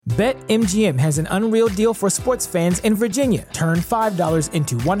BetMGM has an unreal deal for sports fans in Virginia. Turn $5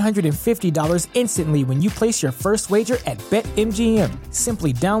 into $150 instantly when you place your first wager at BetMGM.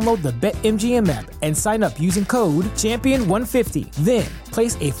 Simply download the BetMGM app and sign up using code Champion150. Then,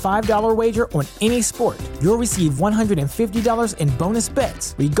 place a $5 wager on any sport. You'll receive $150 in bonus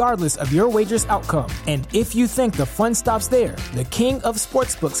bets, regardless of your wager's outcome. And if you think the fun stops there, the King of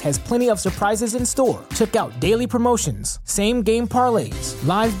Sportsbooks has plenty of surprises in store. Check out daily promotions, same-game parlays,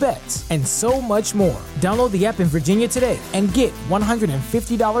 live bets, and so much more. Download the app in Virginia today and get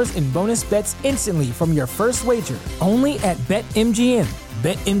 $150 in bonus bets instantly from your first wager. Only at BetMGM.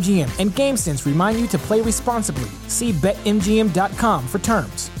 BetMGM and GameSense remind you to play responsibly. See BetMGM.com for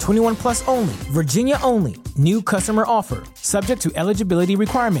terms. 21 plus only. Virginia only. New customer offer. Subject to eligibility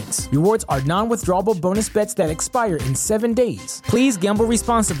requirements. Rewards are non-withdrawable bonus bets that expire in 7 days. Please gamble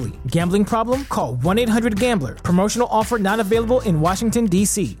responsibly. Gambling problem? Call 1-800-GAMBLER. Promotional offer not available in Washington,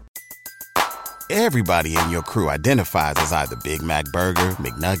 D.C. Everybody in your crew identifies as either Big Mac Burger,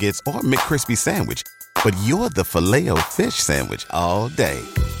 McNuggets, or McCrispy Sandwich. But you're the Filet-O-Fish Sandwich all day.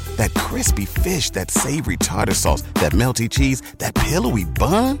 That crispy fish, that savory tartar sauce, that melty cheese, that pillowy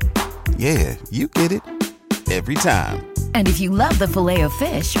bun. Yeah, you get it. Every time. And if you love the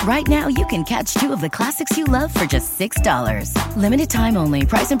Filet-O-Fish, right now you can catch two of the classics you love for just $6. Limited time only.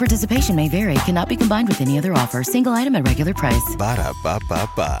 Price and participation may vary. Cannot be combined with any other offer. Single item at regular price.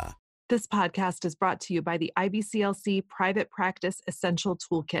 Ba-da-ba-ba-ba. This podcast is brought to you by the IBCLC Private Practice Essential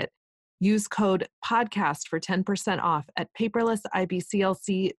Toolkit. Use code PODCAST for 10% off at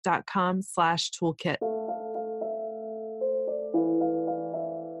paperlessibclc.com/toolkit.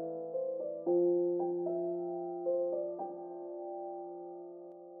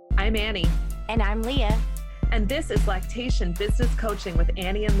 I'm Annie. And I'm Leah. And this is Lactation Business Coaching with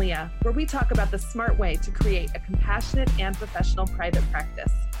Annie and Leah, where we talk about the smart way to create a compassionate and professional private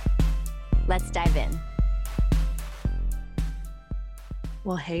practice. Let's dive in.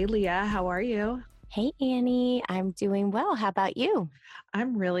 Well, hey, Leah, how are you? Hey, Annie. I'm doing well. How about you?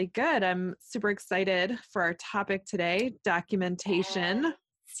 I'm really good. I'm super excited for our topic today, documentation.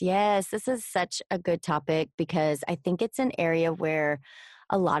 Yes, this is such a good topic because I think it's an area where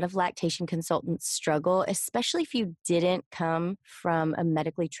a lot of lactation consultants struggle, especially if you didn't come from a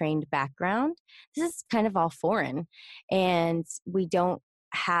medically trained background. This is kind of all foreign, and we don't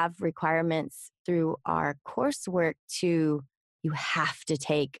have requirements through our coursework to you have to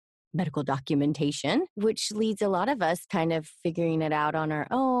take medical documentation, which leads a lot of us kind of figuring it out on our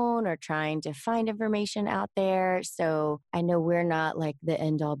own or trying to find information out there. So I know we're not like the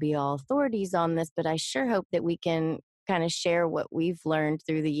end all be all authorities on this, but I sure hope that we can kind of share what we've learned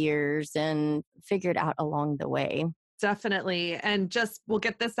through the years and figured out along the way. Definitely. And just, we'll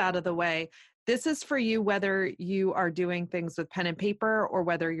get this out of the way. This is for you, whether you are doing things with pen and paper or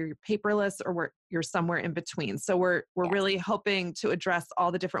whether you're paperless or you're somewhere in between. So we're Yes. really hoping to address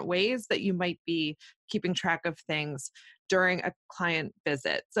all the different ways that you might be keeping track of things during a client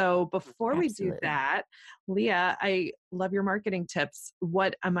visit. So before we do that, Leah, I love your marketing tips.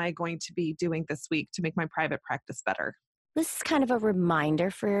 What am I going to be doing this week to make my private practice better? This is kind of a reminder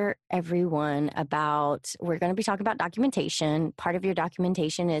for everyone about, we're going to be talking about documentation. Part of your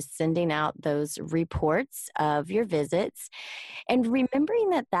documentation is sending out those reports of your visits and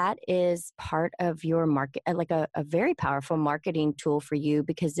remembering that that is part of your market, like a very powerful marketing tool for you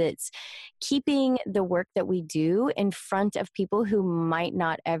because it's keeping the work that we do in front of people who might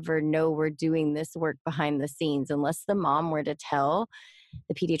not ever know we're doing this work behind the scenes. Unless the mom were to tell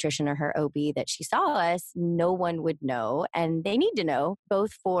the pediatrician or her OB that she saw us, no one would know. And they need to know,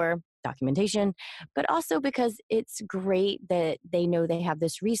 both for documentation, but also because it's great that they know they have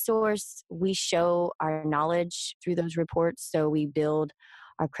this resource. We show our knowledge through those reports, so we build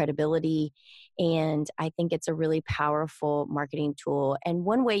our credibility. And I think it's a really powerful marketing tool. And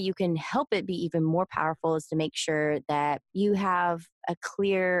one way you can help it be even more powerful is to make sure that you have a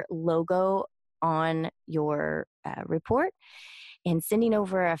clear logo on your report. And sending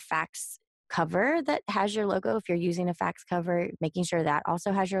over a fax cover that has your logo, if you're using a fax cover, making sure that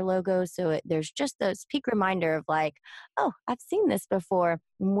also has your logo. So there's just this peak reminder of like, oh, I've seen this before.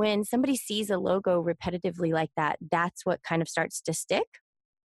 When somebody sees a logo repetitively like that, that's what kind of starts to stick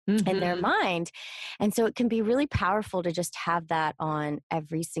in their mind. And so it can be really powerful to just have that on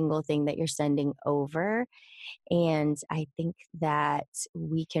every single thing that you're sending over. And I think that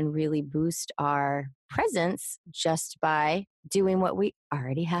we can really boost our presence just by doing what we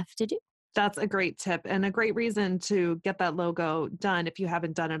already have to do. That's a great tip and a great reason to get that logo done if you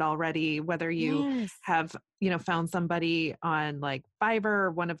haven't done it already, whether you have, found somebody on like Fiverr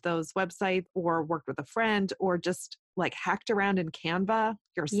or one of those websites or worked with a friend or just like hacked around in Canva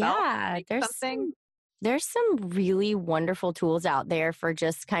yourself. Yeah, there's some really wonderful tools out there for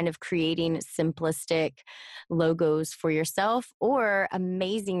just kind of creating simplistic logos for yourself, or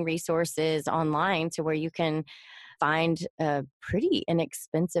amazing resources online to where you can find a pretty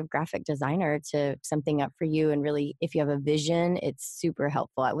inexpensive graphic designer to something up for you. And really, if you have a vision, it's super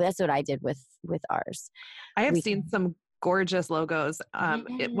helpful. That's what I did with ours. I have seen some gorgeous logos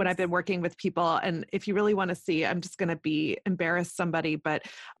when I've been working with people. And if you really want to see, I'm just going to embarrass somebody, but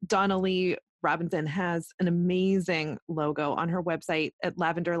Donna Lee Robinson has an amazing logo on her website at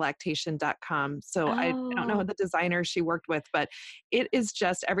lavenderlactation.com. So I don't know the designer she worked with, but it is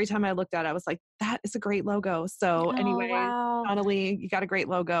just, every time I looked at it, I was like, that is a great logo. So anyway, wow. Donna Lee, you got a great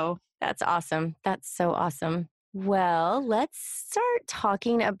logo. That's awesome. That's so awesome. Well, let's start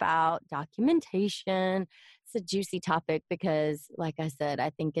talking about documentation. It's a juicy topic because, like I said, I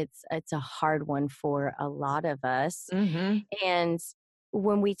think it's a hard one for a lot of us. Mm-hmm. And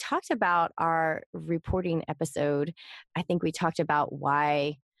when we talked about our reporting episode, I think we talked about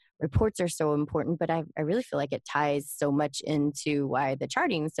why reports are so important, but I really feel like it ties so much into why the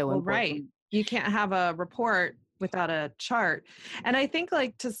charting is so important. Right. You can't have a report without a chart. And I think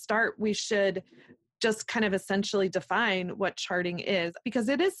like to start, we should just kind of essentially define what charting is, because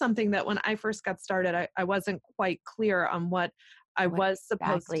it is something that when I first got started, I wasn't quite clear on what I was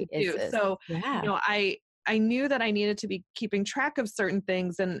supposed to do. So, I knew that I needed to be keeping track of certain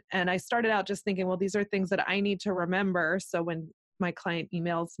things. And I started out just thinking, well, these are things that I need to remember. So when my client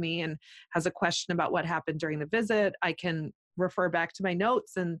emails me and has a question about what happened during the visit, I can refer back to my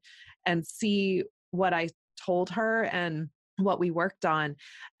notes and see what I told her and what we worked on.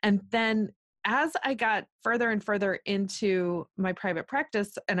 And then as I got further and further into my private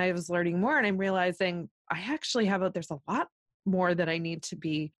practice and I was learning more, and I'm realizing I actually there's a lot more that I need to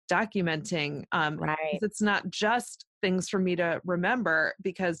be documenting. Right. It's not just things for me to remember,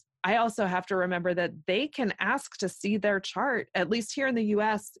 because I also have to remember that they can ask to see their chart. At least here in the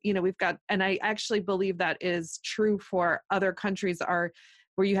US, we've got, and I actually believe that is true for other countries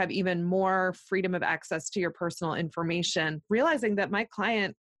where you have even more freedom of access to your personal information. Realizing that my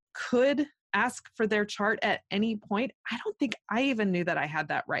client could ask for their chart at any point. I don't think I even knew that I had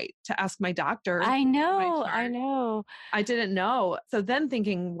that right to ask my doctor. I know. I didn't know. So then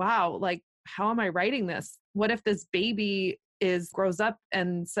thinking, wow, like, how am I writing this? What if this baby grows up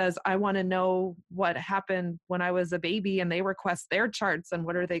and says, I want to know what happened when I was a baby, and they request their charts, and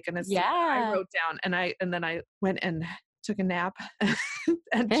what are they going to see? Yeah. I wrote down and then I went and took a nap.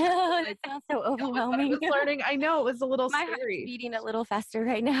 And it sounds so overwhelming. I was learning. I know, it was a little My scary. heart's beating a little faster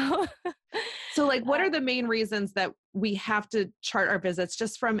right now. So like, what are the main reasons that we have to chart our visits,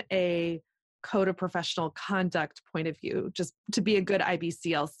 just from a code of professional conduct point of view, just to be a good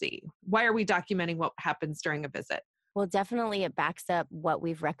IBCLC? Why are we documenting what happens during a visit? Well, definitely it backs up what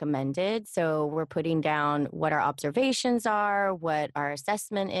we've recommended. So we're putting down what our observations are, what our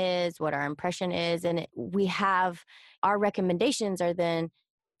assessment is, what our impression is. And we have our recommendations are then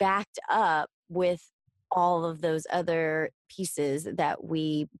backed up with all of those other pieces that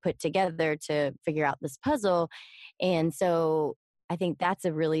we put together to figure out this puzzle. And so I think that's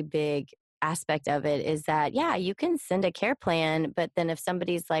a really big aspect of it, is that, yeah, you can send a care plan, but then if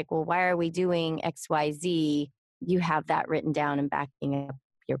somebody's like, well, why are we doing XYZ? You have that written down and backing up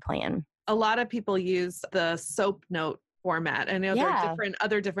your plan. A lot of people use the SOAP note format. I know there are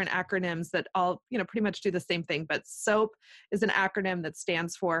other different acronyms that all, pretty much do the same thing, but SOAP is an acronym that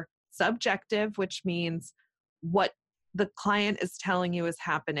stands for subjective, which means what the client is telling you is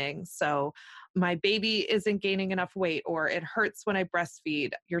happening. So my baby isn't gaining enough weight, or it hurts when I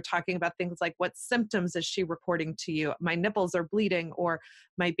breastfeed. You're talking about things like, what symptoms is she reporting to you? My nipples are bleeding, or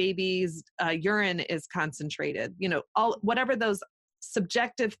my baby's urine is concentrated. Whatever those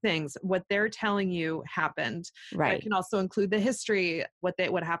subjective things, what they're telling you happened. Right. It can also include the history, what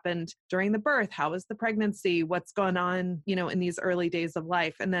happened during the birth, how was the pregnancy, what's going on, in these early days of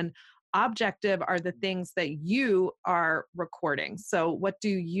life. And then objective are the things that you are recording. So what do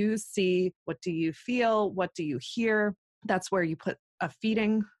you see? What do you feel? What do you hear? That's where you put a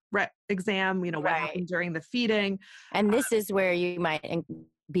feeding exam, what happened during the feeding. And this is where you might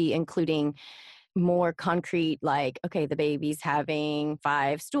be including more concrete, like, okay, the baby's having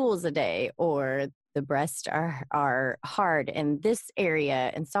 5 stools a day, or the breasts are hard in this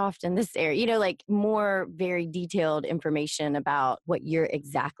area and soft in this area, like more very detailed information about what you're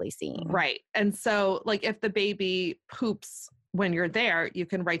exactly seeing. Right. And so like if the baby poops when you're there, you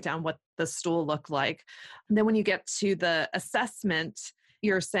can write down what the stool looked like. And then when you get to the assessment,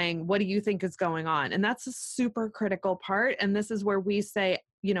 you're saying, what do you think is going on? And that's a super critical part. And this is where we say,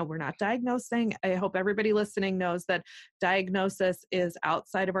 we're not diagnosing. I hope everybody listening knows that diagnosis is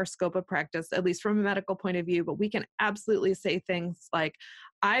outside of our scope of practice, at least from a medical point of view, but we can absolutely say things like,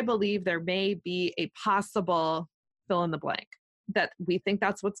 I believe there may be a possible fill in the blank, that we think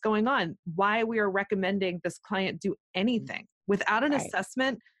that's what's going on. Why we are recommending this client do anything without an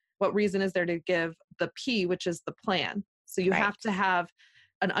assessment. What reason is there to give the P, which is the plan? So you have to have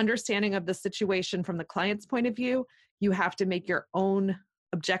an understanding of the situation from the client's point of view. You have to make your own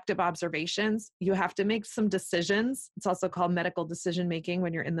objective observations. You have to make some decisions. It's also called medical decision making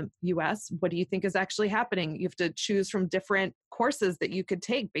when you're in the US. What do you think is actually happening? You have to choose from different courses that you could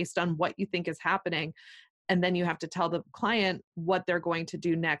take based on what you think is happening. And then you have to tell the client what they're going to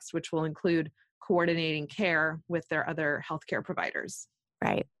do next, which will include coordinating care with their other healthcare providers.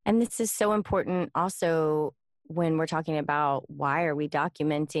 Right. And this is so important also when we're talking about why are we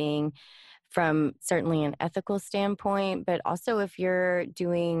documenting from certainly an ethical standpoint, but also if you're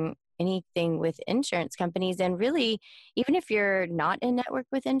doing anything with insurance companies. And really, even if you're not in network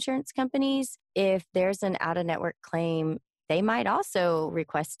with insurance companies, if there's an out-of-network claim, they might also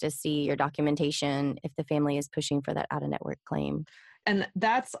request to see your documentation if the family is pushing for that out-of-network claim. And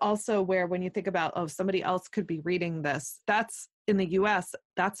that's also where, when you think about, somebody else could be reading this, that's in the US,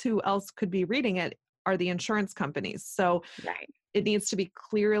 that's who else could be reading it, are the insurance companies. So it needs to be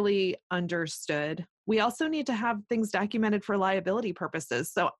clearly understood. We also need to have things documented for liability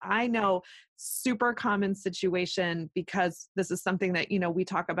purposes. So I know super common situation, because this is something that, we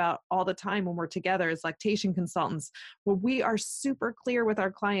talk about all the time when we're together as lactation consultants, where we are super clear with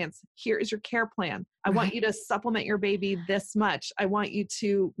our clients. Here is your care plan. I want you to supplement your baby this much. I want you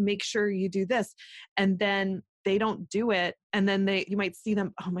to make sure you do this. And then they don't do it. And then you might see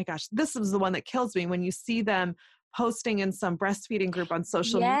them, oh my gosh, this is the one that kills me, when you see them posting in some breastfeeding group on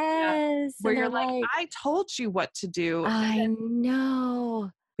social media, where you're like, I told you what to do. I know.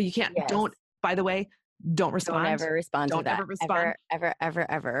 But you can't, by the way, don't respond. Don't ever respond to that. Don't ever respond.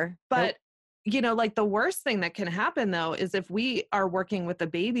 Ever. But, like the worst thing that can happen though, is if we are working with a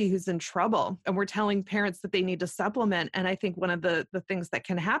baby who's in trouble and we're telling parents that they need to supplement. And I think one of the things that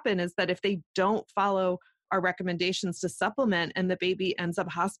can happen is that if they don't follow our recommendations to supplement and the baby ends up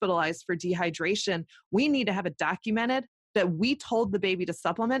hospitalized for dehydration, we need to have it documented that we told the baby to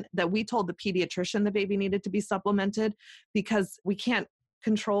supplement, that we told the pediatrician the baby needed to be supplemented, because we can't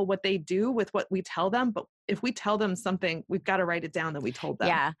control what they do with what we tell them. But if we tell them something, we've got to write it down that we told them.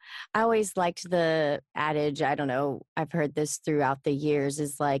 Yeah. I always liked the adage, I don't know, I've heard this throughout the years,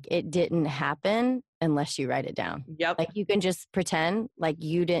 is like, it didn't happen unless you write it down. Yep. Like you can just pretend like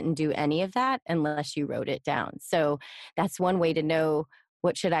you didn't do any of that unless you wrote it down. So that's one way to know,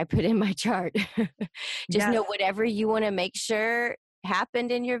 what should I put in my chart? Just know whatever you want to make sure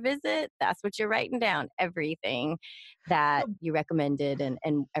happened in your visit, that's what you're writing down. Everything that you recommended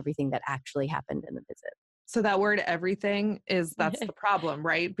and everything that actually happened in the visit. So that word everything that's the problem,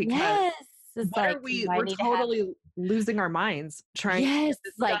 right? Because we're totally losing our minds trying to get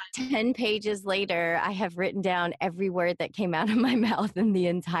this like done. 10 pages later, I have written down every word that came out of my mouth in the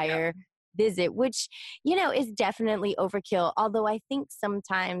entire visit, which, is definitely overkill. Although I think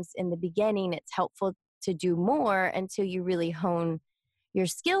sometimes in the beginning, it's helpful to do more until you really hone your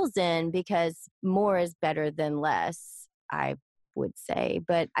skills in, because more is better than less, I would say.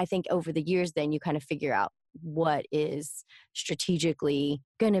 But I think over the years, then you kind of figure out what is strategically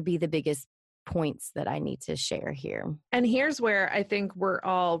going to be the biggest points that I need to share here. And here's where I think we're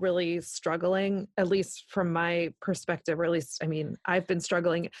all really struggling, at least from my perspective, or at least, I've been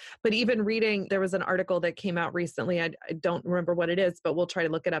struggling. But even reading, there was an article that came out recently, I don't remember what it is, but we'll try to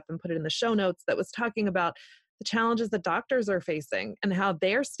look it up and put it in the show notes, that was talking about the challenges that doctors are facing and how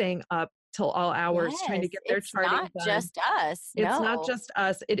they're staying up till all hours trying to get their charting done. It's not just us. It's not just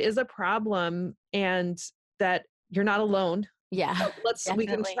us. It is a problem, and that you're not alone. Yeah. We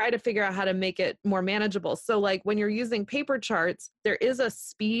can try to figure out how to make it more manageable. So like when you're using paper charts, there is a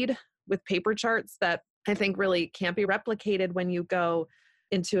speed with paper charts that I think really can't be replicated when you go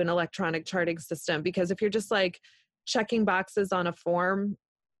into an electronic charting system. Because if you're just like checking boxes on a form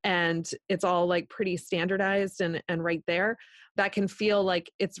and it's all like pretty standardized and right there, that can feel like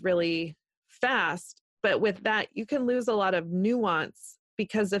it's really fast. But with that, you can lose a lot of nuance,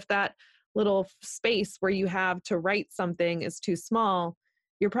 because if that little space where you have to write something is too small,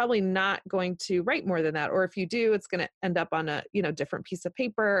 you're probably not going to write more than that. Or if you do, it's going to end up on a different piece of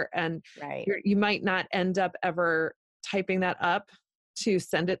paper, and you might not end up ever typing that up to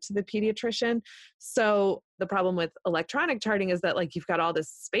send it to the pediatrician. So the problem with electronic charting is that like, you've got all this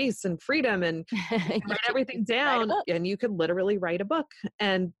space and freedom and you can write everything down and you could literally write a book.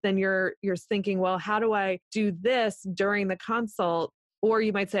 And then you're thinking, well, how do I do this during the consult? Or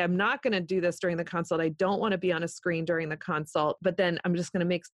you might say, I'm not going to do this during the consult. I don't want to be on a screen during the consult, but then I'm just going to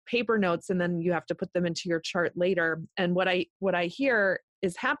make paper notes and then you have to put them into your chart later. And what I hear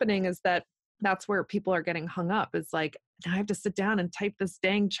is happening is that that's where people are getting hung up. It's like, now I have to sit down and type this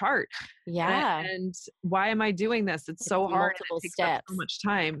dang chart. Yeah. And why am I doing this? It's so hard. And it takes up so much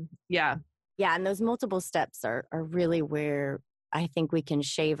time. Yeah. Yeah. And those multiple steps are really where I think we can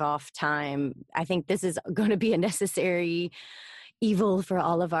shave off time. I think this is going to be a necessary evil for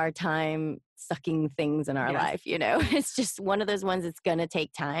all of our time sucking things in our life. You know, it's just one of those ones that's going to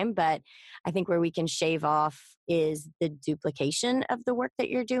take time. But I think where we can shave off is the duplication of the work that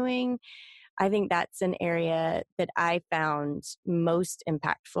you're doing. I think that's an area that I found most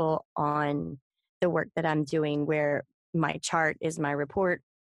impactful on the work that I'm doing, where my chart is my report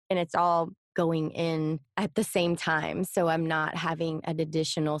and it's all going in at the same time. So I'm not having an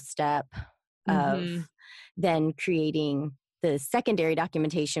additional step of then creating the secondary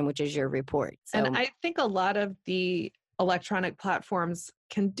documentation, which is your report. So, and I think a lot of the electronic platforms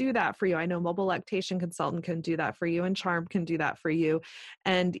can do that for you. I know Mobile Lactation Consultant can do that for you, and Charm can do that for you.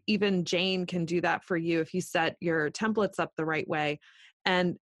 And even Jane can do that for you if you set your templates up the right way.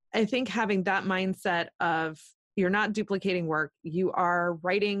 And I think having that mindset of you're not duplicating work, you are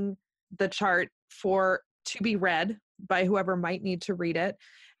writing the chart to be read by whoever might need to read it.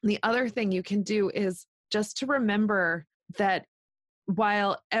 And the other thing you can do is just to remember that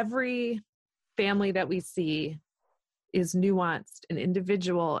while every family that we see is nuanced and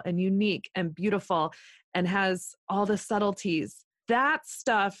individual and unique and beautiful and has all the subtleties, that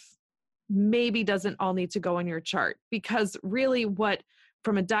stuff maybe doesn't all need to go on your chart. Because really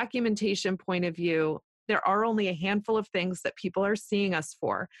from a documentation point of view, there are only a handful of things that people are seeing us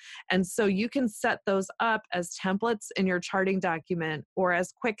for. And so you can set those up as templates in your charting document or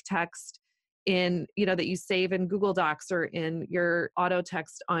as quick text that you save in Google Docs or in your auto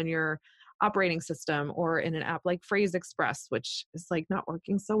text on your operating system or in an app like Phrase Express, which is like not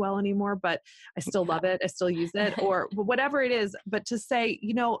working so well anymore, but I still love it. I still use it, or whatever it is. But to say,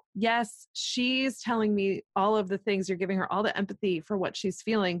 yes, she's telling me all of the things, you're giving her all the empathy for what she's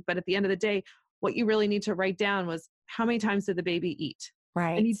feeling. But at the end of the day, what you really need to write down was how many times did the baby eat?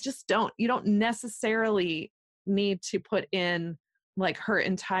 Right. And you don't necessarily need to put in like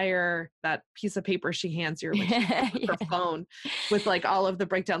that piece of paper she hands you, like her phone with like all of the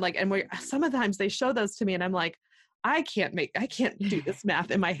breakdown. Like, and sometimes they show those to me and I'm like, I can't do this math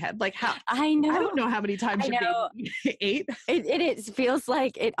in my head. Like how, I don't know how many times your baby ate. It feels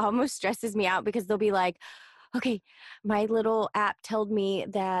like it almost stresses me out because they'll be like, okay, my little app told me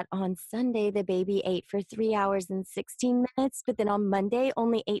that on Sunday, the baby ate for 3 hours and 16 minutes, but then on Monday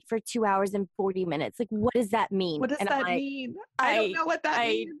only ate for 2 hours and 40 minutes. Like, what does that mean? What does that mean? I don't know what that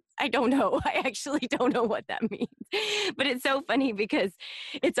means. I don't know. I actually don't know what that means. But it's so funny because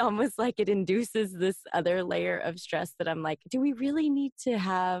it's almost like it induces this other layer of stress that I'm like, do we really need to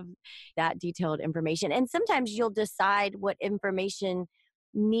have that detailed information? And sometimes you'll decide what information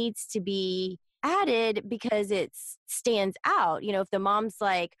needs to be added because it stands out. If the mom's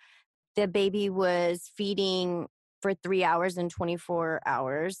like, the baby was feeding for 3 hours and 24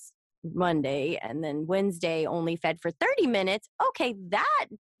 hours Monday, and then Wednesday only fed for 30 minutes. Okay, that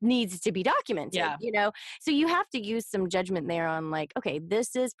needs to be documented, So you have to use some judgment there on like, okay,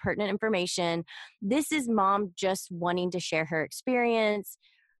 this is pertinent information. This is mom just wanting to share her experience,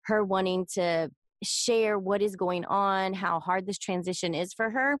 her wanting to share what is going on, how hard this transition is for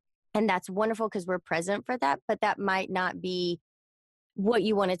her. And that's wonderful because we're present for that, but that might not be what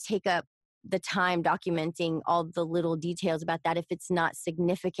you want to take up the time documenting all the little details about that if it's not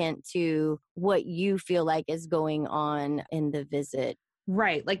significant to what you feel like is going on in the visit.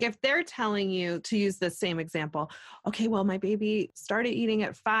 Right. Like if they're telling you, to use the same example, okay, well, my baby started eating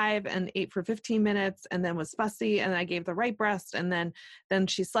at 5 and ate for 15 minutes and then was fussy and I gave the right breast and then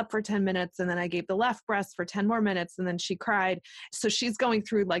she slept for 10 minutes and then I gave the left breast for 10 more minutes and then she cried. So she's going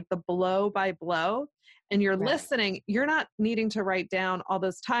through like the blow by blow and you're listening. You're not needing to write down all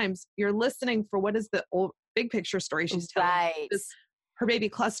those times. You're listening for what is the old big picture story she's telling. Right. Her baby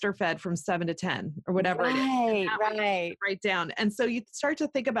cluster fed from 7 to 10 or whatever it is. Right. Write down. And so you start to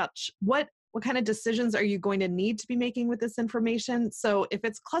think about what kind of decisions are you going to need to be making with this information? So if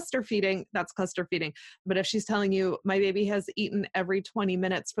it's cluster feeding, that's cluster feeding. But if she's telling you, my baby has eaten every 20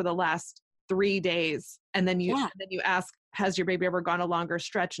 minutes for the last 3 days, and then you ask, has your baby ever gone a longer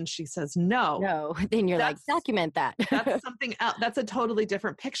stretch? And she says, no. Then you're like, document that. That's something else. That's a totally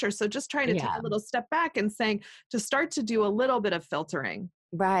different picture. So just trying to take a little step back and saying, to start to do a little bit of filtering.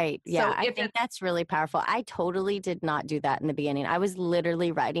 Right. Yeah. So I think that's really powerful. I totally did not do that in the beginning. I was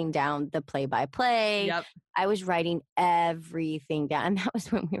literally writing down the play-by-play. Yep. I was writing everything down. And that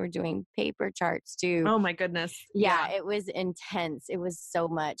was when we were doing paper charts too. Oh my goodness. Yeah. It was intense. It was so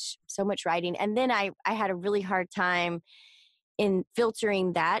much writing. And then I had a really hard time in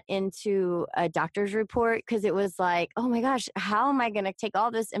filtering that into a doctor's report, because it was like, oh my gosh, how am I going to take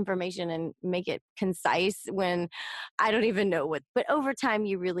all this information and make it concise when I don't even know what, but over time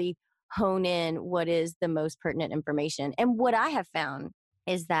you really hone in what is the most pertinent information. And what I have found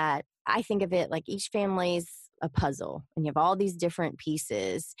is that I think of it like each family's a puzzle and you have all these different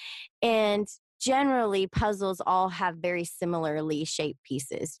pieces, and generally puzzles all have very similarly shaped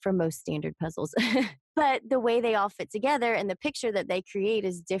pieces for most standard puzzles. But the way they all fit together and the picture that they create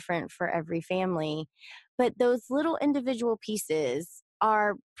is different for every family. But those little individual pieces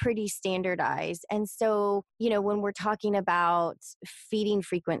are pretty standardized. And so, when we're talking about feeding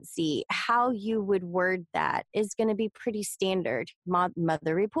frequency, how you would word that is going to be pretty standard.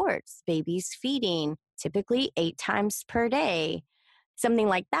 Mother reports, baby's feeding typically 8 times per day. Something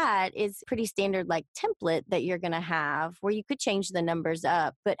like that is pretty standard, like template that you're going to have, where you could change the numbers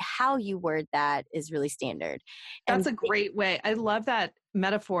up, but how you word that is really standard. That's a great way. I love that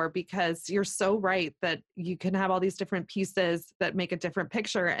metaphor, because you're so right that you can have all these different pieces that make a different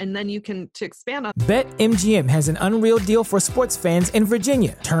picture, and then you can, to expand on. BetMGM has an unreal deal for sports fans in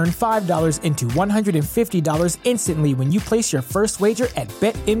Virginia. Turn $5 into $150 instantly when you place your first wager at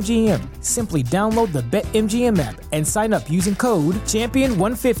BetMGM. Simply download the BetMGM app and sign up using code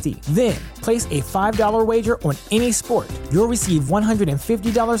Champion150. Then place a $5 wager on any sport. You'll receive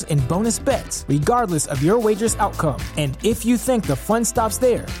 $150 in bonus bets, regardless of your wager's outcome. And if you think the fun stops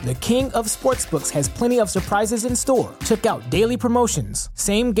there, the king of sportsbooks has plenty of surprises in store. Check out daily promotions,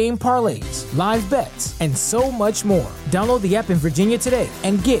 same game parlays, live bets, and so much more. Download the app in Virginia today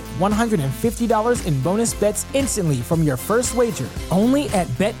and get $150 in bonus bets instantly from your first wager. Only at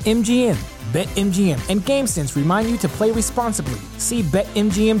BetMGM. BetMGM and GameSense remind you to play responsibly. See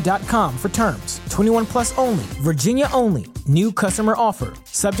BetMGM.com for terms. 21 plus only. Virginia only. New customer offer.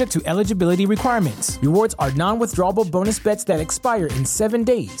 Subject to eligibility requirements. Rewards are non-withdrawable bonus bets that expire in 7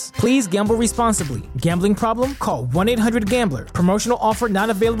 days. Please gamble responsibly. Gambling problem? Call 1-800-GAMBLER. Promotional offer not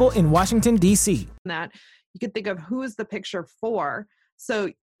available in Washington, D.C. That you could think of who is the picture for. So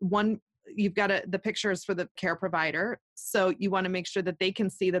you've got the pictures for the care provider. So you want to make sure that they can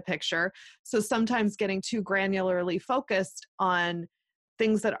see the picture. So sometimes getting too granularly focused on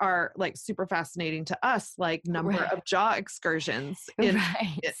things that are like super fascinating to us, like number of jaw excursions in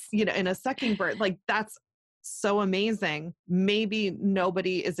a sucking bird, like that's so amazing. Maybe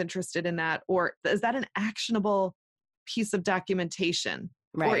nobody is interested in that. Or is that an actionable piece of documentation?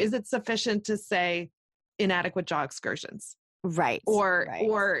 Right. Or is it sufficient to say inadequate jaw excursions? Right.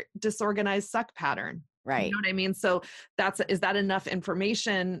 Or disorganized suck pattern. Right. You know what I mean? So is that enough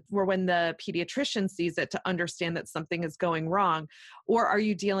information for when the pediatrician sees it to understand that something is going wrong? Or are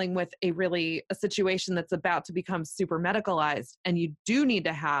you dealing with a situation that's about to become super medicalized, and you do need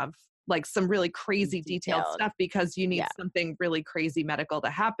to have like some really crazy detailed stuff because you need something really crazy medical to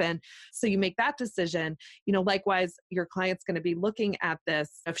happen. So you make that decision. Likewise, your client's going to be looking at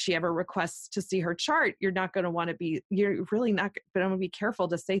this. If she ever requests to see her chart, you're really not going to be careful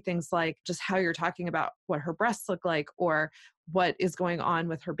to say things like just how you're talking about what her breasts look like or what is going on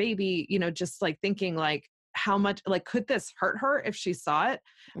with her baby, just like thinking like, how much, like, could this hurt her if she saw it?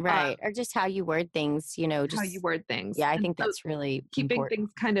 Right. Or just how you word things, just how you word things. Yeah. I think that's really keeping important. Things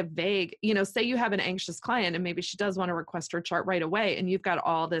kind of vague. Say you have an anxious client and maybe she does want to request her chart right away, and you've got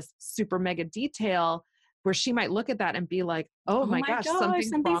all this super mega detail where she might look at that and be like, oh my gosh,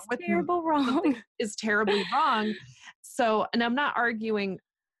 something's wrong with something is terribly wrong. So, and I'm not arguing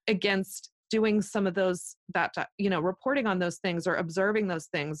against doing some of those, reporting on those things or observing those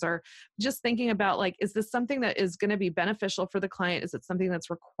things, or just thinking about like, is this something that is going to be beneficial for the client? Is it something that's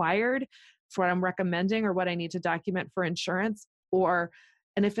required for what I'm recommending or what I need to document for insurance? And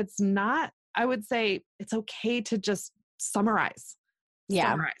if it's not, I would say it's okay to just summarize.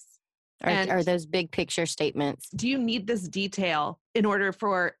 Or those big picture statements. Do you need this detail in order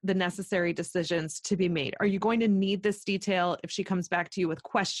for the necessary decisions to be made? Are you going to need this detail if she comes back to you with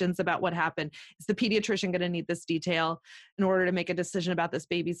questions about what happened? Is the pediatrician going to need this detail in order to make a decision about this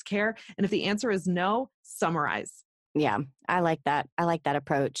baby's care? And if the answer is no, summarize. Yeah, I like that. I like that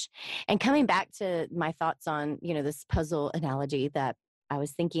approach. And coming back to my thoughts on, this puzzle analogy that I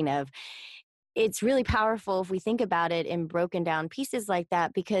was thinking of, it's really powerful if we think about it in broken down pieces like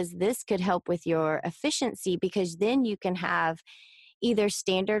that, because this could help with your efficiency, because then you can have either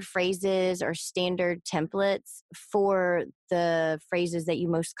standard phrases or standard templates for the phrases that you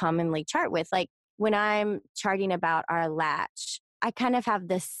most commonly chart with. Like when I'm charting about our latch, I kind of have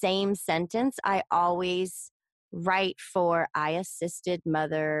the same sentence I always write for I assisted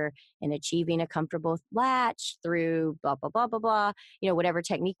mother in achieving a comfortable latch through blah, blah, blah, blah, blah, whatever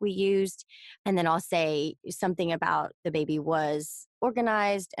technique we used. And then I'll say something about the baby was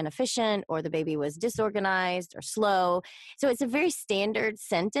organized and efficient, or the baby was disorganized or slow. So it's a very standard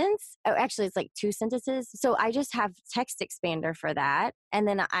sentence. Oh, actually, it's like 2 sentences. So I just have text expander for that. And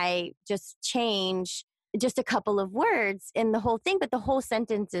then I just change just a couple of words in the whole thing, but the whole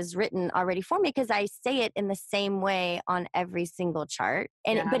sentence is written already for me because I say it in the same way on every single chart.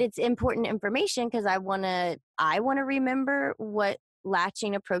 But it's important information because I want to remember what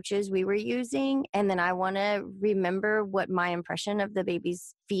latching approaches we were using, and then I want to remember what my impression of the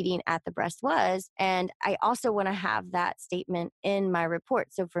baby's feeding at the breast was, and I also want to have that statement in my report.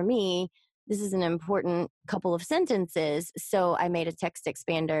 So for me, this is an important couple of sentences. So I made a text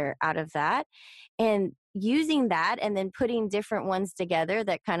expander out of that, and using that and then putting different ones together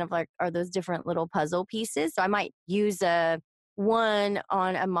that kind of like are those different little puzzle pieces. So I might use one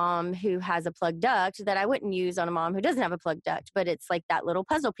on a mom who has a plugged duct that I wouldn't use on a mom who doesn't have a plugged duct, but it's like that little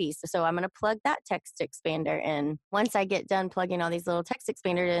puzzle piece. So I'm going to plug that text expander in. Once I get done plugging all these little text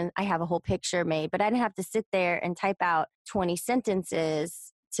expanders in, I have a whole picture made, but I didn't have to sit there and type out 20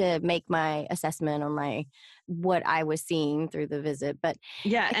 sentences to make my assessment or what I was seeing through the visit. But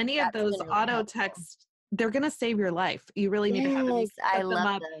yeah, any of those really auto helpful. Text, they're going to save your life. You really need to have them. I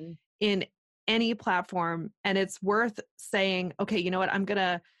love them in any platform. And it's worth saying, okay, you know what? I'm going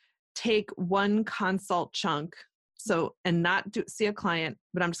to take one consult chunk. So, and not see a client,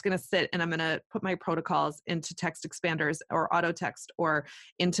 but I'm just going to sit and I'm going to put my protocols into text expanders or auto text or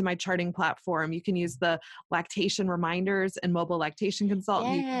into my charting platform. You can use the lactation reminders and mobile lactation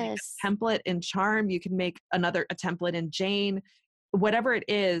consultant. Yes. You can make a template in Charm. You can make a template in Jane, whatever it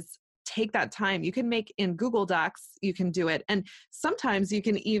is. Take that time. You can make in Google Docs, you can do it. And sometimes you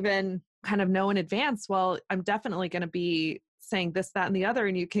can even kind of know in advance, well, I'm definitely going to be saying this, that, and the other,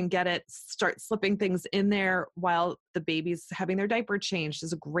 and you can start slipping things in there while the baby's having their diaper changed.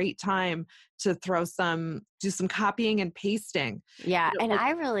 Is a great time to do some copying and pasting. Yeah. And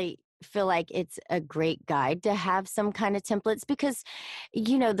I really feel like it's a great guide to have some kind of templates because,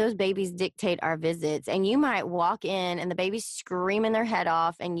 those babies dictate our visits, and you might walk in and the baby's screaming their head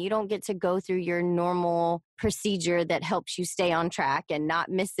off and you don't get to go through your normal procedure that helps you stay on track and not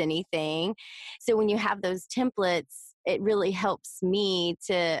miss anything. So when you have those templates, it really helps me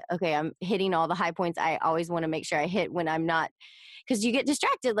okay, I'm hitting all the high points I always want to make sure I hit when I'm not, because you get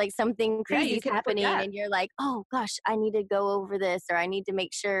distracted, like something crazy is happening and you're like, oh gosh, I need to go over this or I need to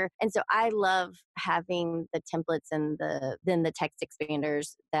make sure. And so I love having the templates and then the text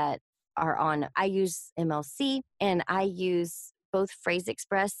expanders that are on. I use MLC and I use both Phrase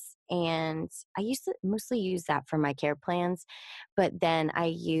Express, and I used to mostly use that for my care plans, but then I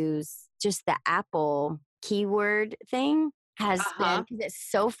use just the Apple keyword thing has been, because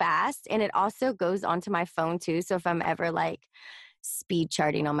it's so fast, and it also goes onto my phone too. So if I'm ever like speed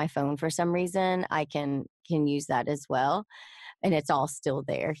charting on my phone for some reason, I can use that as well, and it's all still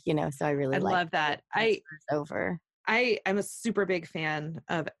there, so I really love that. I'm a super big fan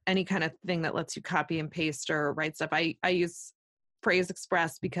of any kind of thing that lets you copy and paste or write stuff. I use Phrase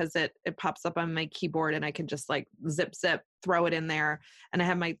Express because it pops up on my keyboard and I can just like zip, throw it in there, and I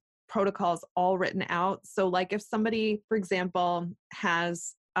have my protocols all written out. So like if somebody, for example,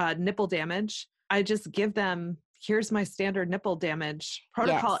 has nipple damage, I just give them, here's my standard nipple damage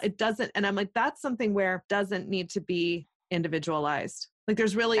protocol. Yes. It doesn't, and I'm like, that's something where it doesn't need to be individualized. Like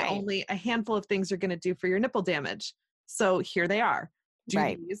there's really only a handful of things you're going to do for your nipple damage. So here they are. Do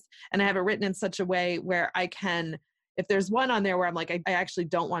these. And I have it written in such a way where I can, if there's one on there where I'm like, I actually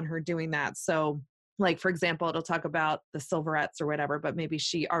don't want her doing that. So like, for example, it'll talk about the silverettes or whatever, but maybe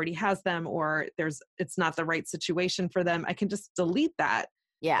she already has them or it's not the right situation for them. I can just delete that.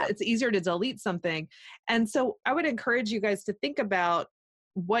 Yeah. It's easier to delete something. And so I would encourage you guys to think about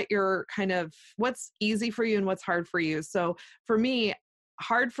what's easy for you and what's hard for you. So for me,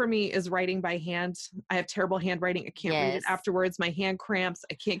 hard for me is writing by hand. I have terrible handwriting. I can't read it afterwards. My hand cramps.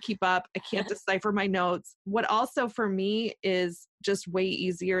 I can't keep up. I can't decipher my notes. What also for me is just way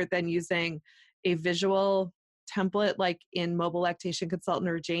easier than using a visual template like in Mobile Lactation Consultant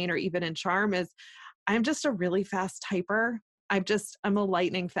or Jane or even in Charm is I'm just a really fast typer. I'm a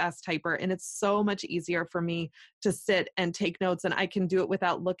lightning fast typer, and it's so much easier for me to sit and take notes, and I can do it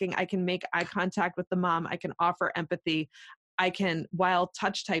without looking. I can make eye contact with the mom. I can offer empathy. I can, while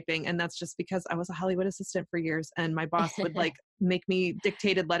touch typing. And that's just because I was a Hollywood assistant for years, and my boss would like make me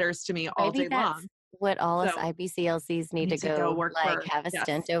dictated letters to me all day long. What all us IBCLCs need to go work like have a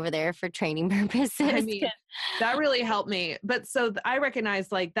stint over there for training purposes. I mean, that really helped me. But so I recognize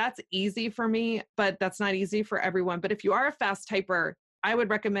like that's easy for me, but that's not easy for everyone. But if you are a fast typer, I would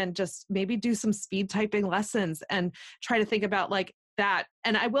recommend just maybe do some speed typing lessons and try to think about like that.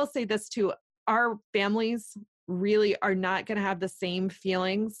 And I will say this too, our families really are not going to have the same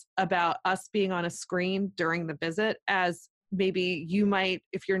feelings about us being on a screen during the visit as maybe you might,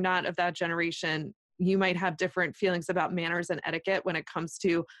 if you're not of that generation. You might have different feelings about manners and etiquette when it comes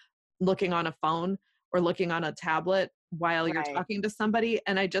to looking on a phone or looking on a tablet while you're talking to somebody.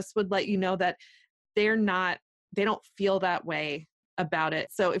 And I just would let you know that they don't feel that way about it.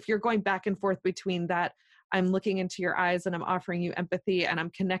 So if you're going back and forth between that, I'm looking into your eyes and I'm offering you empathy and I'm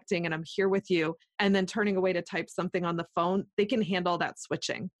connecting and I'm here with you, and then turning away to type something on the phone, they can handle that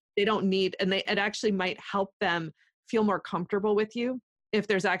switching. They don't need, and it actually might help them feel more comfortable with you if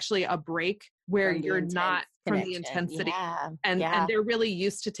there's actually a break where you're not from the intensity. And they're really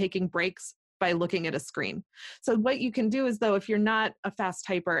used to taking breaks by looking at a screen. So what you can do is though, if you're not a fast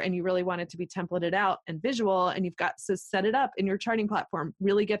typer and you really want it to be templated out and visual, and you've got to set it up in your charting platform,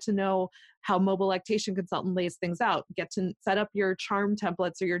 really get to know how Mobile Lactation Consultant lays things out, get to set up your charm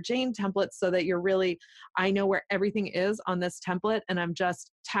templates or your Jane templates so that you're really, I know where everything is on this template and I'm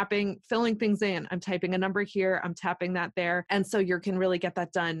just tapping, filling things in. I'm typing a number here, I'm tapping that there. And so you can really get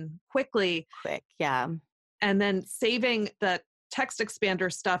that done quickly. Yeah. And then saving the text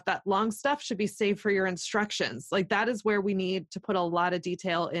expander stuff, that long stuff should be saved for your instructions. Like that is where we need to put a lot of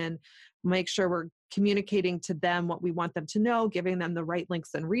detail in, make sure we're communicating to them what we want them to know, giving them the right links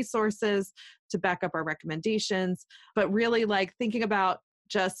and resources to back up our recommendations, but really like thinking about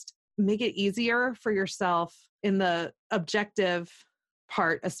just make it easier for yourself in the objective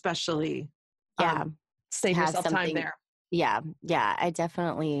part, especially. Save yourself time there. Yeah, I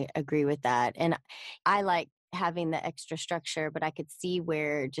definitely agree with that. And I like having the extra structure, but I could see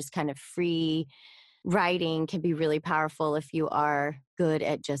where just kind of free writing can be really powerful if you are good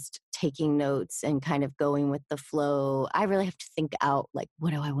at just taking notes and kind of going with the flow. I really have to think out like,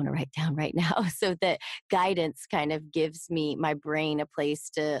 what do I want to write down right now? So that guidance kind of gives me, my brain, a place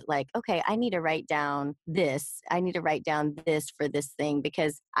to like, okay, I need to write down this. I need to write down this for this thing,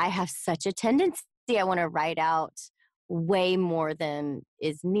 because I have such a tendency. I want to write out way more than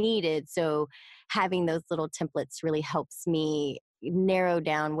is needed. So having those little templates really helps me narrow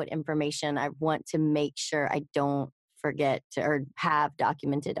down what information I want to make sure I don't forget to, or have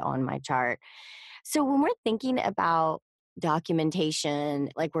documented on my chart. So when we're thinking about documentation,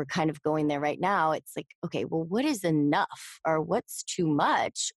 like we're kind of going there right now, it's like, okay, well, what is enough, or what's too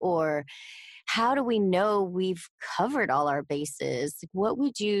much, or how do we know we've covered all our bases? What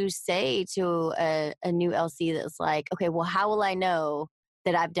would you say to a new LC that's like, okay, well, how will I know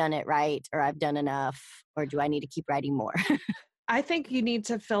that I've done it right, or I've done enough, or do I need to keep writing more? I think you need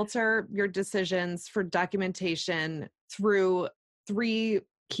to filter your decisions for documentation through 3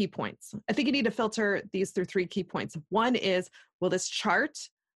 key points. I think you need to filter these through 3 key points. One is, will this chart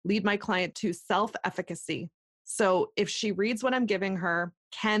lead my client to self-efficacy? So if she reads what I'm giving her,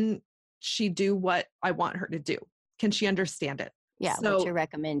 can she do what I want her to do? Can she understand it? Yeah, so, what you're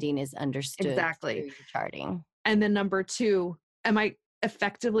recommending is understood. Exactly. Through your charting. And then number 2, am I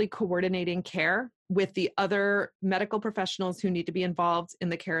effectively coordinating care with the other medical professionals who need to be involved in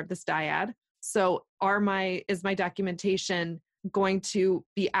the care of this dyad? So is my documentation going to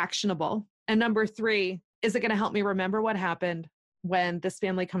be actionable? And number 3, is it going to help me remember what happened when this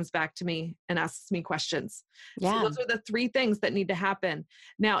family comes back to me and asks me questions? Yeah. So those are the 3 things that need to happen.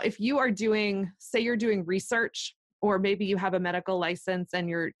 Now, if you are say you're doing research, or maybe you have a medical license and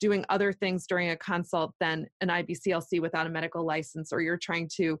you're doing other things during a consult than an IBCLC without a medical license, or you're trying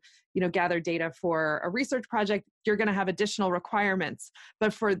to, gather data for a research project, you're going to have additional requirements.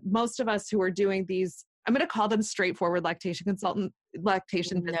 But for most of us who are doing these, I'm going to call them straightforward lactation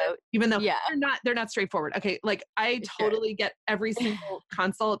visits, even though they're not straightforward. Okay. Like I totally get every single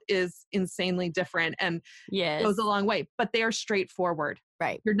consult is insanely different and goes a long way, but they are straightforward.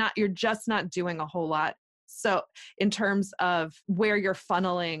 Right. You're just not doing a whole lot. So in terms of where you're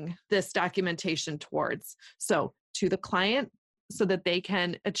funneling this documentation towards, so to the client so that they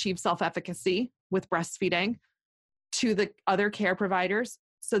can achieve self-efficacy with breastfeeding, to the other care providers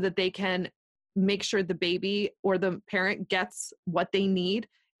so that they can make sure the baby or the parent gets what they need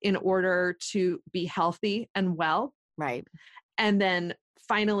in order to be healthy and well. Right. And then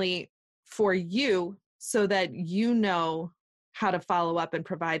finally for you, so that you know how to follow up and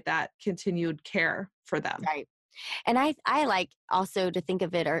provide that continued care for them. Right. And I like also to think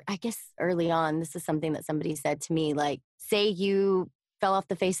of it, or I guess early on, this is something that somebody said to me, like, say you fell off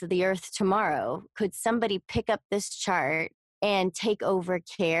the face of the earth tomorrow, could somebody pick up this chart and take over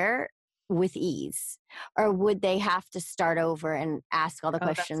care with ease? Or would they have to start over and ask all the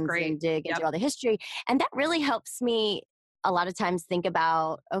questions and dig into all the history? And that really helps me a lot of times think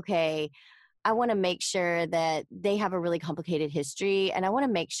about, okay, I want to make sure that they have a really complicated history, and I want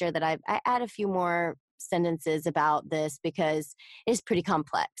to make sure that I add a few more sentences about this because it's pretty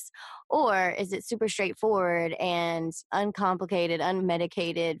complex. Or is it super straightforward and uncomplicated,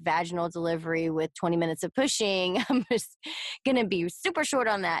 unmedicated vaginal delivery with 20 minutes of pushing? I'm just going to be super short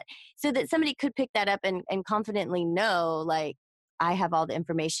on that, so that somebody could pick that up and confidently know, like, I have all the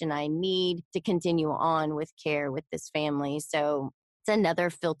information I need to continue on with care with this family. So it's another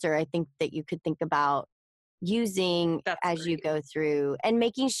filter I think that you could think about using as you go through, and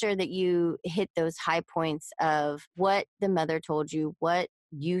making sure that you hit those high points of what the mother told you, what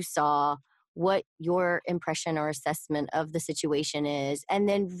you saw, what your impression or assessment of the situation is, and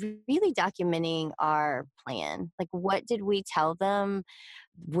then really documenting our plan. Like, what did we tell them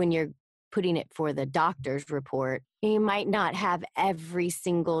when you're putting it for the doctor's report? You might not have every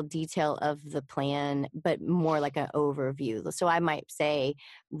single detail of the plan, but more like an overview. So I might say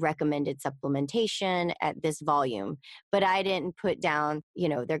recommended supplementation at this volume, but I didn't put down,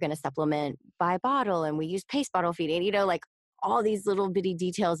 they're going to supplement by bottle and we use paste bottle feeding, like all these little bitty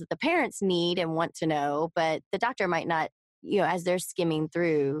details that the parents need and want to know, but the doctor might not, as they're skimming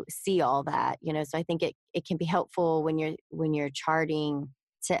through, see all that, so I think it can be helpful when you're charting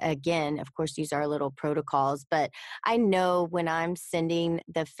to, again, of course, use our little protocols. But I know when I'm sending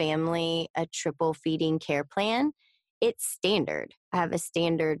the family a triple feeding care plan, it's standard. I have a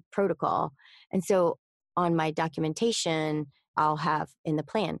standard protocol. And so on my documentation, I'll have in the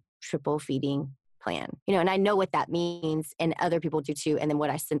plan, triple feeding plan, and I know what that means, and other people do too. And then what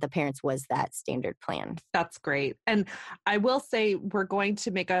I sent the parents was that standard plan. That's great. And I will say, we're going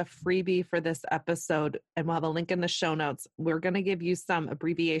to make a freebie for this episode, and we'll have a link in the show notes. We're going to give you some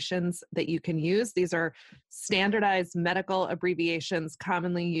abbreviations that you can use. These are standardized medical abbreviations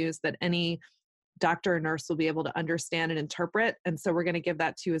commonly used that any doctor or nurse will be able to understand and interpret. And so we're going to give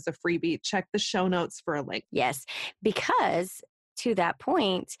that to you as a freebie. Check the show notes for a link. Yes, because to that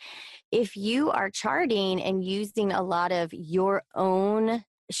point, if you are charting and using a lot of your own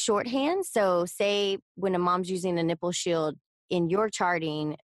shorthand, so say when a mom's using a nipple shield in your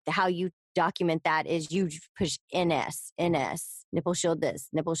charting, how you document that is you push NS, nipple shield this,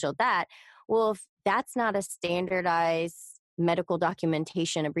 nipple shield that. Well, if that's not a standardized medical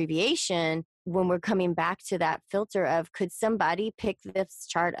documentation abbreviation, when we're coming back to that filter of, could somebody pick this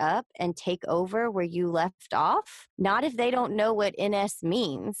chart up and take over where you left off? Not if they don't know what NS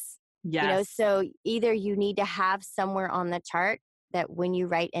means. Yes. So either you need to have somewhere on the chart that when you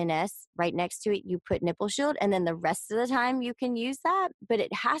write NS, right next to it, you put nipple shield, and then the rest of the time you can use that. But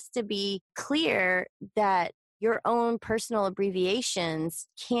it has to be clear that your own personal abbreviations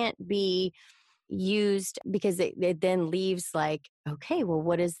can't be used, because it then leaves like, okay, well,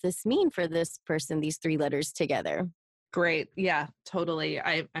 what does this mean for this person, these three letters together? Great. Yeah, totally.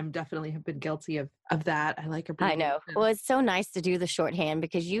 I'm definitely have been guilty of that. I like abbreviations. I know. Well, it's so nice to do the shorthand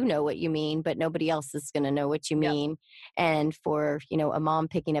because you know what you mean, but nobody else is going to know what you mean. And for, a mom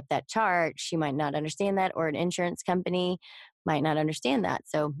picking up that chart, she might not understand that, or an insurance company might not understand that.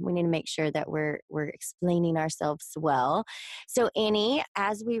 So we need to make sure that we're explaining ourselves well. So Annie,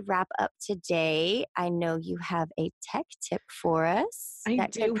 as we wrap up today, I know you have a tech tip for us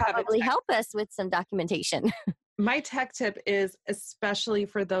that could probably help us with some documentation. My tech tip is especially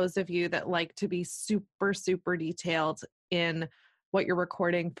for those of you that like to be super, super detailed in what you're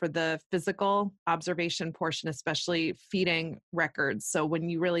recording for the physical observation portion, especially feeding records. So when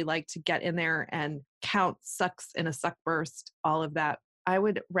you really like to get in there and count sucks in a suck burst, all of that, I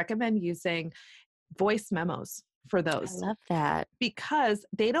would recommend using voice memos for those. I love that. Because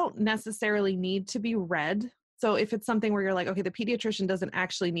they don't necessarily need to be read. So if it's something where you're like, okay, the pediatrician doesn't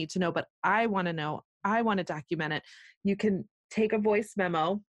actually need to know, but I want to know, I want to document it, you can take a voice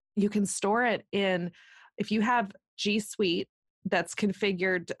memo. You can store it in, if you have G Suite that's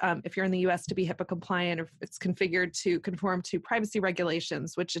configured, if you're in the US, to be HIPAA compliant, or if it's configured to conform to privacy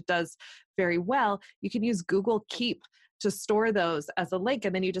regulations, which it does very well, you can use Google Keep to store those as a link.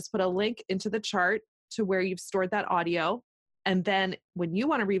 And then you just put a link into the chart to where you've stored that audio. And then when you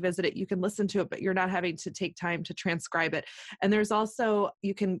want to revisit it, you can listen to it, but you're not having to take time to transcribe it. And there's also,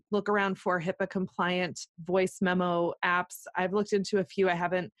 you can look around for HIPAA compliant voice memo apps. I've looked into a few. I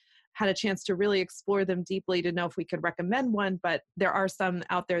haven't had a chance to really explore them deeply to know if we could recommend one, but there are some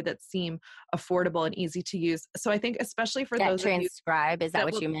out there that seem affordable and easy to use. So I think especially for those transcribe, is that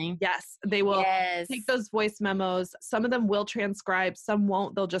what you mean? Yes, they will take those voice memos. Some of them will transcribe, some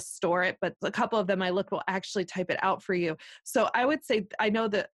won't, they'll just store it, but a couple of them I look will actually type it out for you. So I would say, I know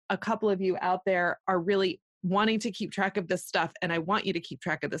that a couple of you out there are really wanting to keep track of this stuff, and I want you to keep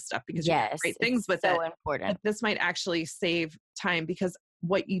track of this stuff because you have great things with it. So important. But this might actually save time, because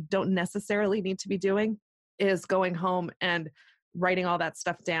what you don't necessarily need to be doing is going home and writing all that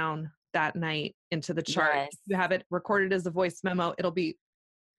stuff down that night into the chart. Yes. If you have it recorded as a voice memo, it'll be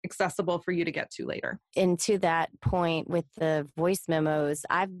accessible for you to get to later. And to that point with the voice memos,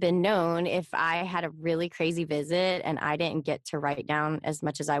 I've been known if I had a really crazy visit and I didn't get to write down as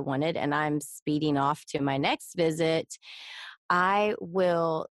much as I wanted and I'm speeding off to my next visit, I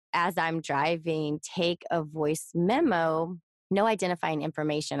will, as I'm driving, take a voice memo. No identifying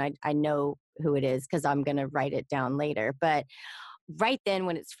information. I know who it is because I'm going to write it down later. But right then,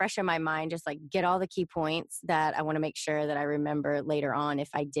 when it's fresh in my mind, just like get all the key points that I want to make sure that I remember later on if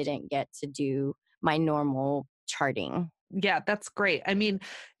I didn't get to do my normal charting. Yeah, that's great. I mean,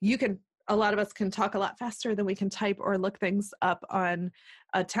 a lot of us can talk a lot faster than we can type or look things up on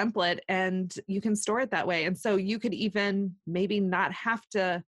a template, and you can store it that way. And so you could even maybe not have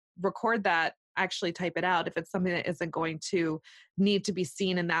to record that, actually type it out if it's something that isn't going to need to be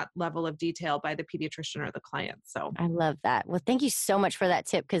seen in that level of detail by the pediatrician or the client. So I love that. Well, thank you so much for that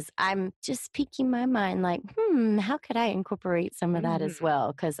tip, because I'm just piquing my mind like, how could I incorporate some of that as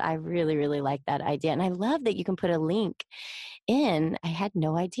well? Because I really, really like that idea. And I love that you can put a link in. I had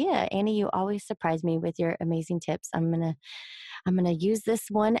no idea. Annie, you always surprise me with your amazing tips. I'm going to use this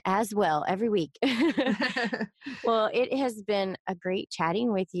one as well every week. Well, it has been a great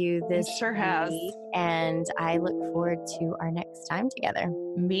chatting with you this week. Sure has. And I look forward to our next time together.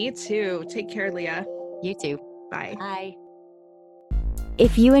 Me too. Take care, Leah. You too. Bye. Bye.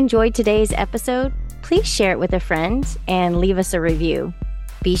 If you enjoyed today's episode, please share it with a friend and leave us a review.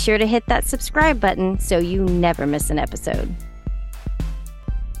 Be sure to hit that subscribe button so you never miss an episode.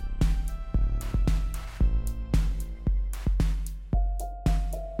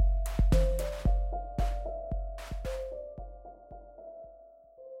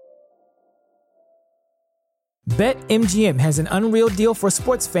 BetMGM has an unreal deal for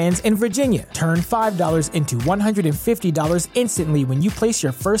sports fans in Virginia. Turn $5 into $150 instantly when you place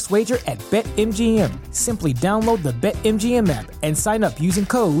your first wager at BetMGM. Simply download the BetMGM app and sign up using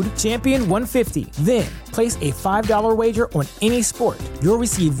code Champion150. Then, place a $5 wager on any sport. You'll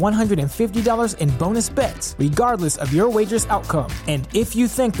receive $150 in bonus bets, regardless of your wager's outcome. And if you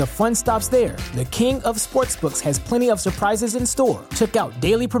think the fun stops there, the King of Sportsbooks has plenty of surprises in store. Check out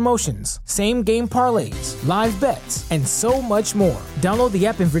daily promotions, same-game parlays, live bets, and so much more. Download the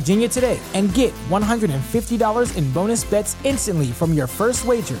app in Virginia today and get $150 in bonus bets instantly from your first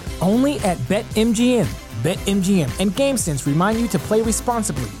wager. Only at BetMGM. BetMGM and GameSense remind you to play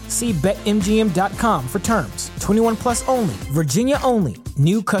responsibly. See BetMGM.com for terms. 21 plus only. Virginia only.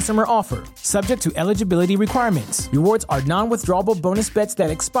 New customer offer. Subject to eligibility requirements. Rewards are non-withdrawable bonus bets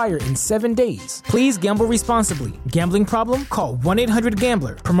that expire in 7 days. Please gamble responsibly. Gambling problem? Call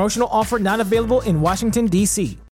 1-800-GAMBLER. Promotional offer not available in Washington, D.C.